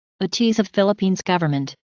A tease of Philippines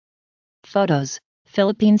government. Photos.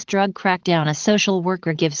 Philippines drug crackdown. A social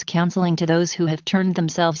worker gives counseling to those who have turned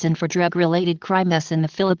themselves in for drug-related crimes in the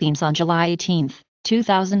Philippines on July 18,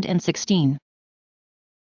 2016.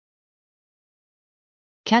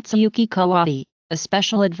 Katsuyuki Kawai, a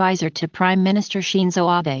special advisor to Prime Minister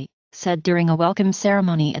Shinzo Abe, said during a welcome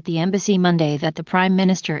ceremony at the embassy Monday that the Prime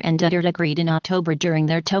Minister and Duterte agreed in October during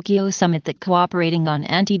their Tokyo summit that cooperating on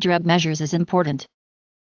anti-drug measures is important.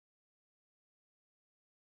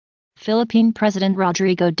 Philippine President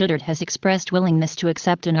Rodrigo Duterte has expressed willingness to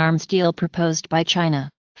accept an arms deal proposed by China,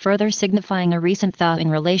 further signifying a recent thaw in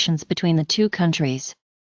relations between the two countries.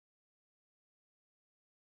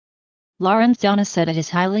 Lorenzana said it is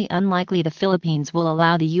highly unlikely the Philippines will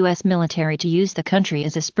allow the U.S. military to use the country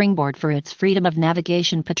as a springboard for its freedom of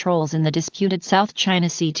navigation patrols in the disputed South China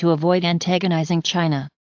Sea to avoid antagonizing China.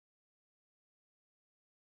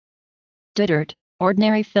 Duterte,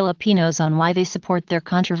 ordinary Filipinos on why they support their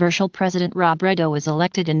controversial President Robredo was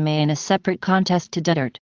elected in May in a separate contest to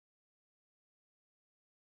Duterte.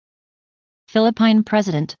 Philippine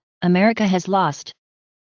President, America has lost.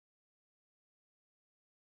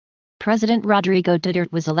 President Rodrigo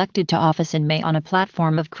Duterte was elected to office in May on a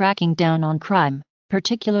platform of cracking down on crime,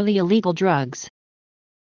 particularly illegal drugs.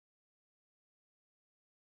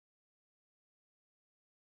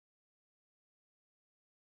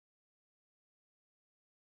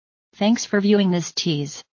 Thanks for viewing this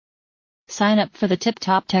tease. Sign up for the Tip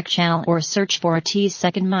Top Tech channel or search for a Tease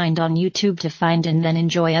Second Mind on YouTube to find and then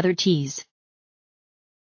enjoy other teas.